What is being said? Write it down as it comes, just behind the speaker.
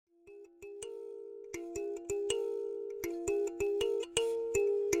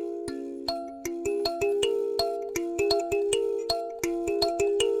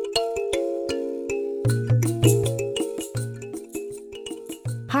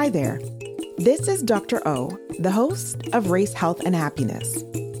Hi there. This is Dr. O, the host of Race, Health, and Happiness.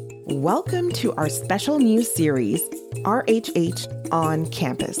 Welcome to our special new series, RHH on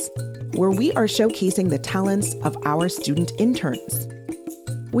Campus, where we are showcasing the talents of our student interns.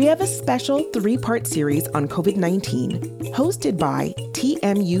 We have a special 3-part series on COVID-19 hosted by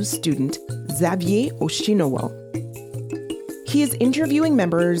TMU student Xavier Oshinowo. He is interviewing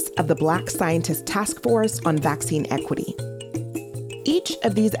members of the Black Scientist Task Force on Vaccine Equity. Each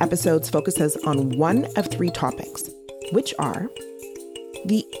of these episodes focuses on one of 3 topics, which are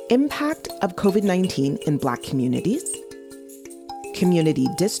the impact of COVID-19 in Black communities, community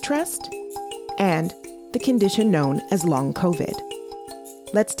distrust, and the condition known as long COVID.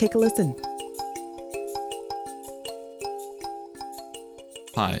 Let's take a listen.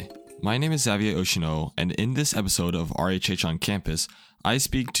 Hi, my name is Xavier Oshino, and in this episode of RHH on Campus, I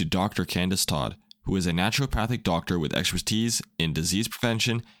speak to Dr. Candice Todd, who is a naturopathic doctor with expertise in disease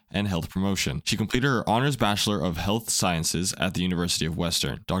prevention and health promotion. She completed her Honours Bachelor of Health Sciences at the University of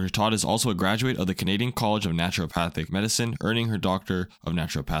Western. Dr. Todd is also a graduate of the Canadian College of Naturopathic Medicine, earning her Doctor of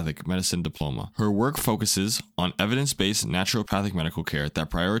Naturopathic Medicine diploma. Her work focuses on evidence-based naturopathic medical care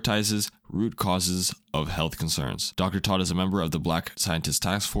that prioritizes root causes of health concerns. Dr. Todd is a member of the Black Scientist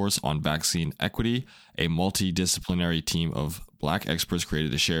Task Force on Vaccine Equity, a multidisciplinary team of Black experts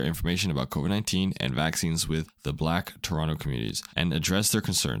created to share information about COVID-19 and vaccines with the Black Toronto communities and address their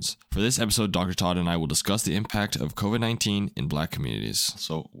concerns. For this episode, Dr. Todd and I will discuss the impact of COVID-19 in Black communities.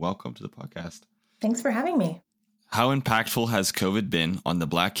 So welcome to the podcast. Thanks for having me. How impactful has COVID been on the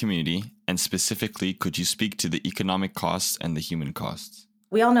Black community? And specifically, could you speak to the economic costs and the human costs?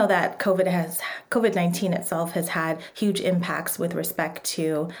 We all know that COVID-19 itself has had huge impacts with respect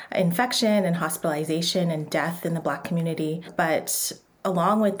to infection and hospitalization and death in the Black community. But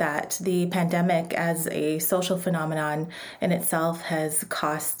along with that, the pandemic as a social phenomenon in itself has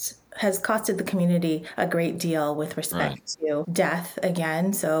costed the community a great deal with respect to death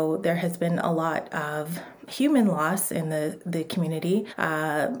again. So there has been a lot of human loss in the community.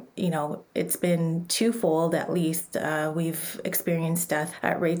 It's been twofold at least. We've experienced death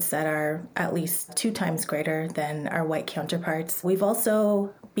at rates that are at least 2 times greater than our white counterparts. We've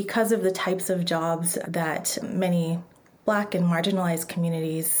also, because of the types of jobs that many Black and marginalized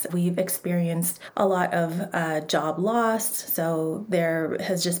communities, we've experienced a lot of job loss. So there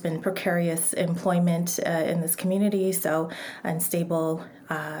has just been precarious employment in this community. So unstable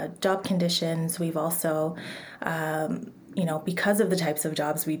job conditions. We've also, because of the types of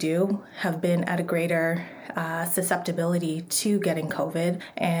jobs we do, have been at a greater susceptibility to getting COVID.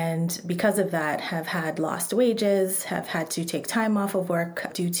 And because of that, have had lost wages, have had to take time off of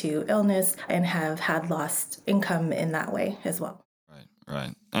work due to illness, and have had lost income in that way as well.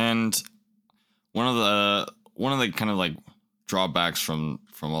 Right. And one of the kind of like drawbacks from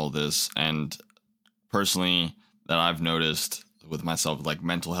all this, and personally that I've noticed with myself, like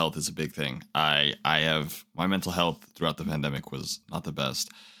mental health is a big thing. I have my mental health throughout the pandemic was not the best.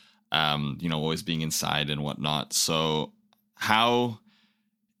 Always being inside and whatnot. So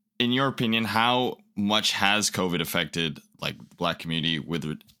in your opinion, how much has COVID affected like the Black community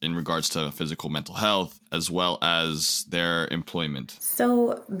in regards to physical mental health as well as their employment?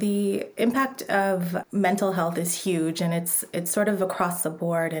 So the impact of mental health is huge, and it's sort of across the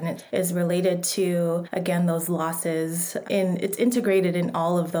board, and it is related to, again, those losses. It's integrated in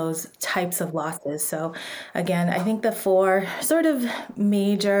all of those types of losses. So again, I think the 4 sort of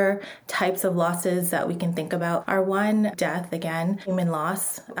major types of losses that we can think about are 1, death, again, human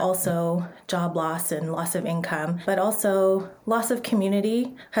loss, also job loss and loss of income, but also loss of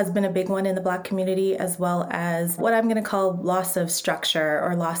community has been a big one in the Black community, as well as what I'm going to call loss of structure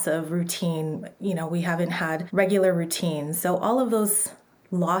or loss of routine. We haven't had regular routines. So all of those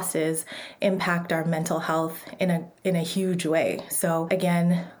losses impact our mental health in a huge way. So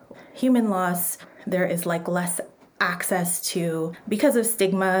again, human loss, there is like less access to, because of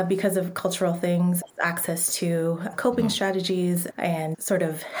stigma, because of cultural things, access to coping strategies and sort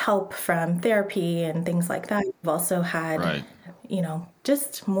of help from therapy and things like that. We've also had,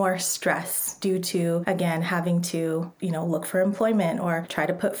 just more stress due to, again, having to, look for employment or try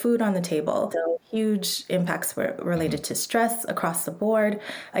to put food on the table. So huge impacts were related to stress across the board.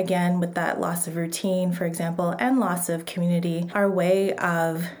 Again, with that loss of routine, for example, and loss of community, our way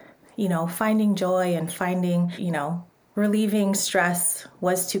of finding joy and finding, relieving stress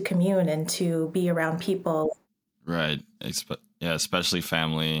was to commune and to be around people. Right. Especially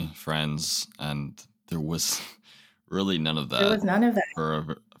family, friends, and there was really none of that. There was none of that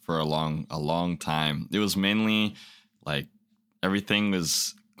for a long time. It was mainly like everything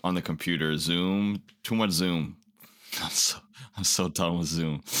was on the computer, Zoom, too much Zoom. I'm so done with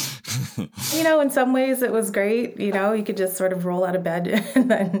Zoom. In some ways it was great. You could just sort of roll out of bed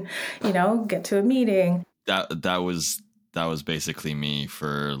and then, get to a meeting. That was basically me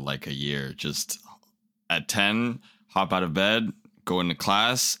for like a year. Just at 10, hop out of bed, go into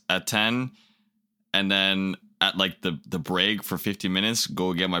class at 10, and then at like the break for 50 minutes,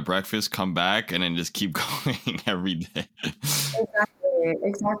 go get my breakfast, come back, and then just keep going every day.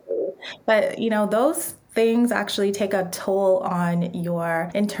 Exactly. But, those things actually take a toll on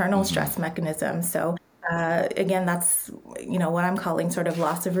your internal stress mechanism. So again, that's, what I'm calling sort of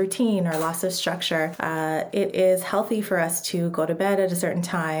loss of routine or loss of structure. It is healthy for us to go to bed at a certain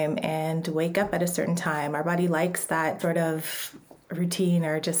time and wake up at a certain time. Our body likes that sort of routine,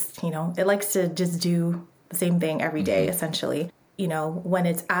 or just, it likes to just do the same thing every day, essentially. When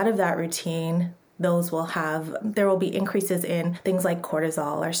it's out of that routine, there will be increases in things like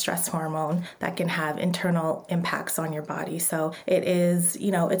cortisol or stress hormone that can have internal impacts on your body. So it is,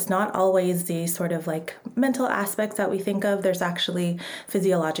 it's not always the sort of like mental aspects that we think of. There's actually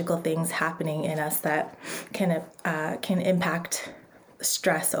physiological things happening in us that can impact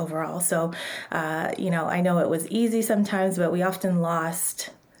stress overall. So, I know it was easy sometimes, but we often lost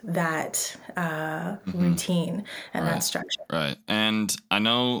that routine and that structure. Right. And I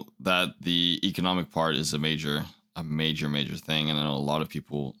know that the economic part is a major thing. And I know a lot of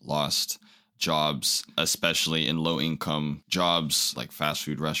people lost jobs, especially in low income jobs like fast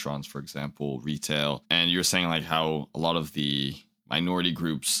food restaurants, for example, retail. And you're saying like how a lot of the minority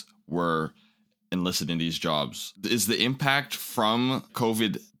groups were enlisted in these jobs. Is the impact from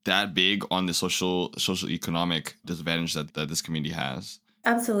COVID that big on the social economic disadvantage that this community has?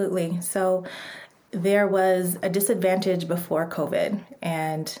 Absolutely. So there was a disadvantage before COVID,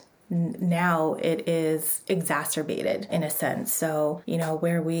 and now it is exacerbated in a sense. So,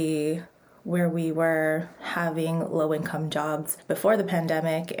 where we were having low-income jobs before the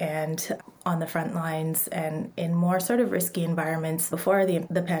pandemic and on the front lines and in more sort of risky environments before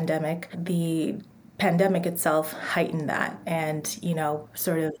the pandemic, the pandemic itself heightened that and,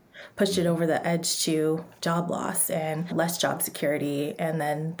 sort of pushed it over the edge to job loss and less job security. And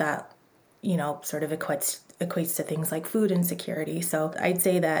then that, sort of equates to things like food insecurity. So I'd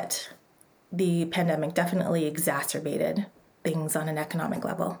say that the pandemic definitely exacerbated things on an economic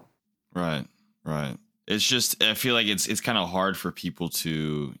level. Right. It's just, I feel like it's kind of hard for people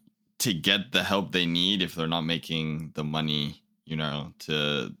to get the help they need if they're not making the money,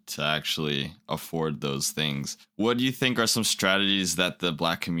 to actually afford those things. What do you think are some strategies that the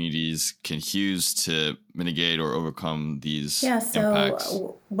Black communities can use to mitigate or overcome these impacts?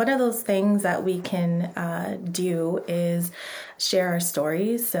 One of those things that we can do is share our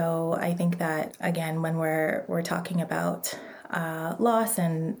stories. So I think that, again, when we're talking about loss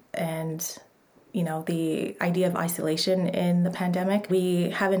and the idea of isolation in the pandemic,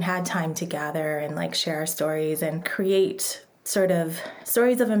 we haven't had time to gather and like share our stories and create sort of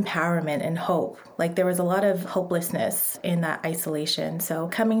stories of empowerment and hope. Like there was a lot of hopelessness in that isolation. So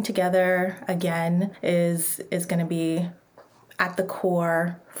coming together again is going to be at the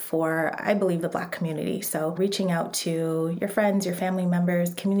core for, I believe, the Black community. So reaching out to your friends, your family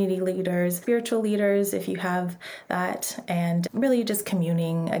members, community leaders, spiritual leaders, if you have that, and really just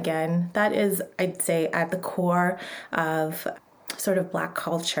communing again. That is, I'd say, at the core of sort of Black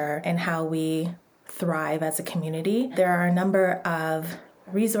culture and how we thrive as a community. There are a number of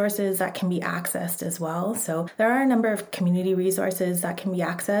resources that can be accessed as well. So there are a number of community resources that can be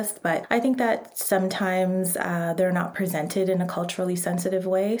accessed, but I think that sometimes they're not presented in a culturally sensitive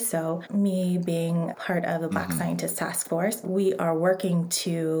way. So me being part of the Black Scientist Task Force, we are working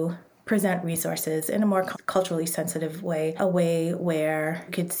to present resources in a more culturally sensitive way, a way where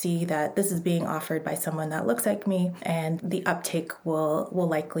you could see that this is being offered by someone that looks like me, and the uptake will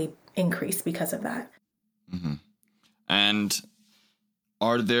likely increase because of that. Mm-hmm. And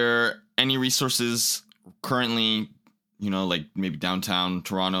are there any resources currently, like maybe downtown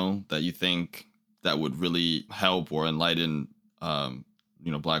Toronto that you think that would really help or enlighten,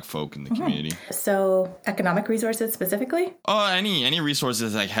 Black folk in the community? So economic resources specifically? Oh, any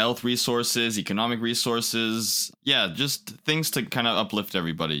resources like health resources, economic resources. Yeah, just things to kind of uplift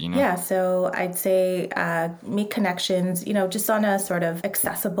everybody, Yeah, so I'd say make connections, just on a sort of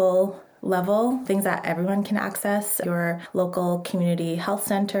accessible level, things that everyone can access. Your local community health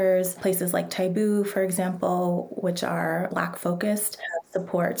centers, places like Taboo, for example, which are Black focused, have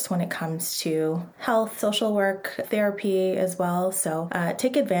supports when it comes to health, social work, therapy as well. So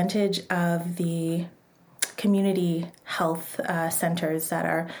take advantage of the community health centers that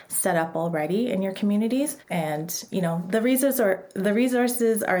are set up already in your communities. And, the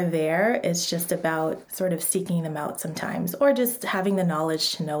resources are there. It's just about sort of seeking them out sometimes, or just having the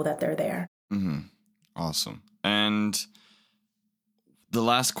knowledge to know that they're there. Mm-hmm. Awesome. And the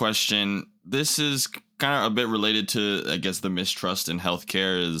last question, this is kind of a bit related to, I guess, the mistrust in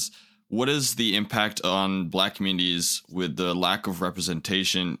healthcare, is what is the impact on Black communities with the lack of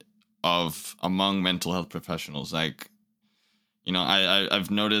representation among mental health professionals? Like,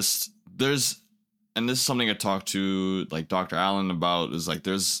 I've noticed and this is something I talked to like Dr. Allen about, is like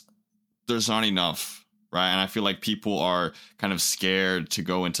there's not enough, right? And I feel like people are kind of scared to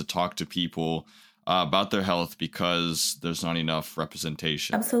go and to talk to people about their health because there's not enough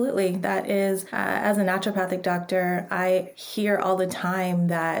representation. Absolutely. That is, as a naturopathic doctor, I hear all the time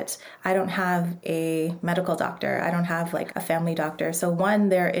that I don't have a medical doctor. I don't have like a family doctor. So one,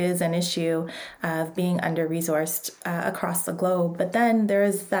 there is an issue of being under-resourced across the globe. But then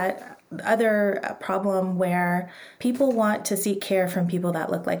there's that other problem where people want to seek care from people that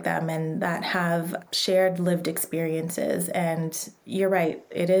look like them and that have shared lived experiences. And you're right,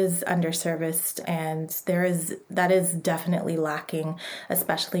 it is underserviced, and that is definitely lacking,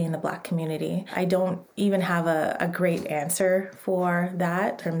 especially in the Black community. I don't even have a great answer for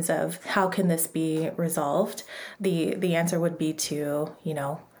that in terms of how can this be resolved. The answer would be to,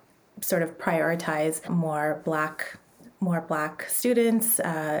 sort of prioritize more Black students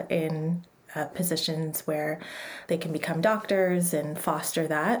in positions where they can become doctors and foster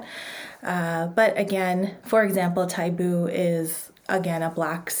that. But again, for example, Taibu is, again, a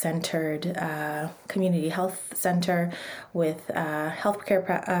Black-centered community health center with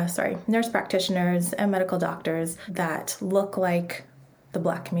nurse practitioners and medical doctors that look like the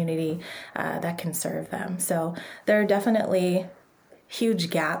Black community that can serve them. So there are definitely huge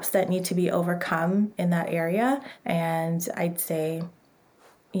gaps that need to be overcome in that area. And I'd say,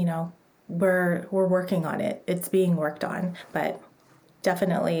 we're working on it. It's being worked on, but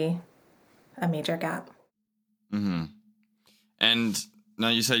definitely a major gap. Mm-hmm. And now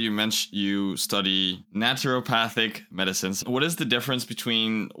you said you study naturopathic medicine. What is the difference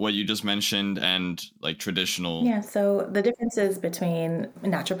between what you just mentioned and like traditional? Yeah, so the differences between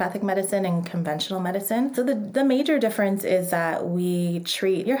naturopathic medicine and conventional medicine. So the major difference is that we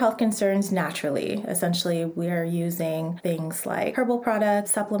treat your health concerns naturally. Essentially, we are using things like herbal products,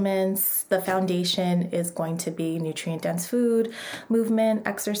 supplements. The foundation is going to be nutrient-dense food, movement,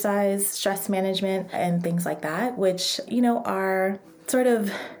 exercise, stress management, and things like that, which, are sort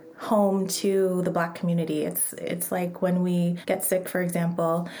of home to the Black community. It's like when we get sick, for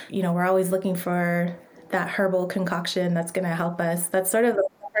example, we're always looking for that herbal concoction that's going to help us. That's sort of the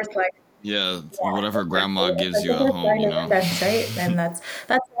first line. Yeah, whatever grandma gives you at home, That's right. And that's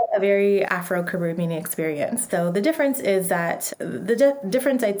a very Afro-Caribbean experience. So the difference is that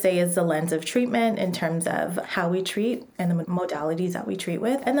difference I'd say is the lens of treatment in terms of how we treat and the modalities that we treat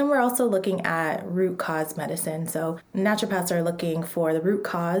with. And then we're also looking at root cause medicine. So naturopaths are looking for the root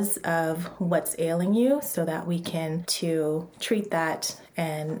cause of what's ailing you so that we can treat that,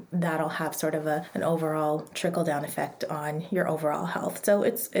 and that'll have sort of an overall trickle-down effect on your overall health. So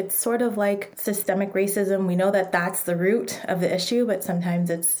it's sort of like systemic racism. We know that that's the root of the issue, but sometimes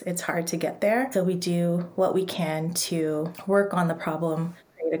it's hard to get there. So we do what we can to work on the problem,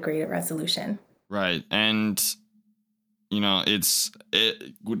 create a greater resolution. Right. And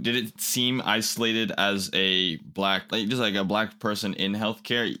did it seem isolated as a Black person in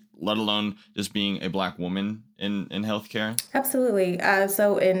healthcare, let alone just being a Black woman in healthcare? Absolutely.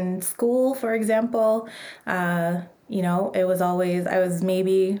 So in school, for example, it was always, I was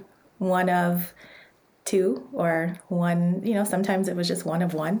maybe one of two or one, sometimes it was just one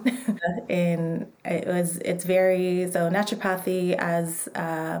of one. And it's very, so naturopathy as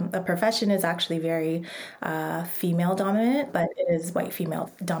a profession is actually very female dominant, but it is white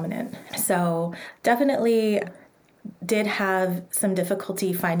female dominant. So definitely did have some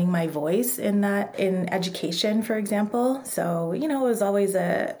difficulty finding my voice in education, for example. So, it was always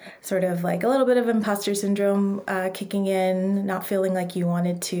a sort of like a little bit of imposter syndrome kicking in, not feeling like you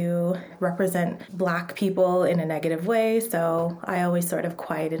wanted to represent Black people in a negative way. So I always sort of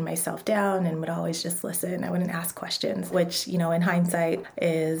quieted myself down and would always just listen. I wouldn't ask questions, which, in hindsight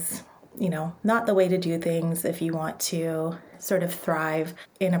is, not the way to do things if you want to sort of thrive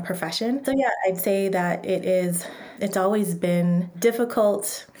in a profession. So yeah, I'd say that it's always been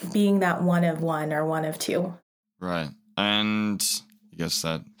difficult being that one of one or one of two. Right. And I guess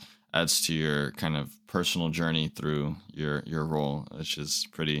that adds to your kind of personal journey through your role, which is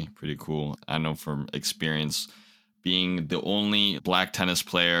pretty cool. I know from experience, being the only Black tennis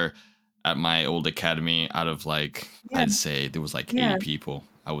player at my old academy, out of like, I'd say there was like 80 people.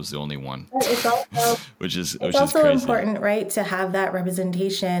 I was the only one, it's also, which is also crazy. important, right, to have that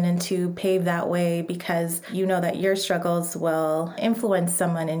representation and to pave that way, because you know that your struggles will influence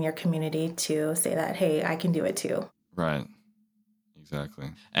someone in your community to say that, hey, I can do it too. Right. Exactly.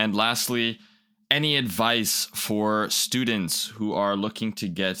 And lastly, any advice for students who are looking to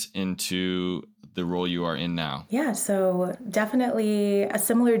get into the role you are in now? Yeah, so definitely a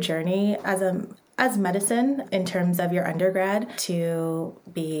similar journey as medicine in terms of your undergrad, to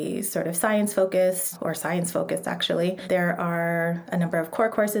be sort of science focused actually. There are a number of core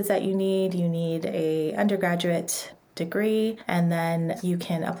courses that you need. You need a undergraduate degree, and then you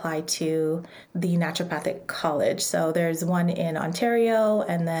can apply to the naturopathic college. So there's one in Ontario,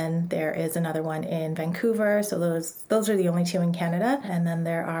 and then there is another one in Vancouver. So those are the only two in Canada, and then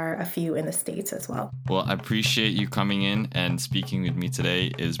there are a few in the States as well. Well, I appreciate you coming in and speaking with me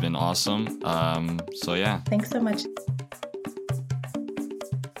today. It's been awesome. So yeah. Thanks so much.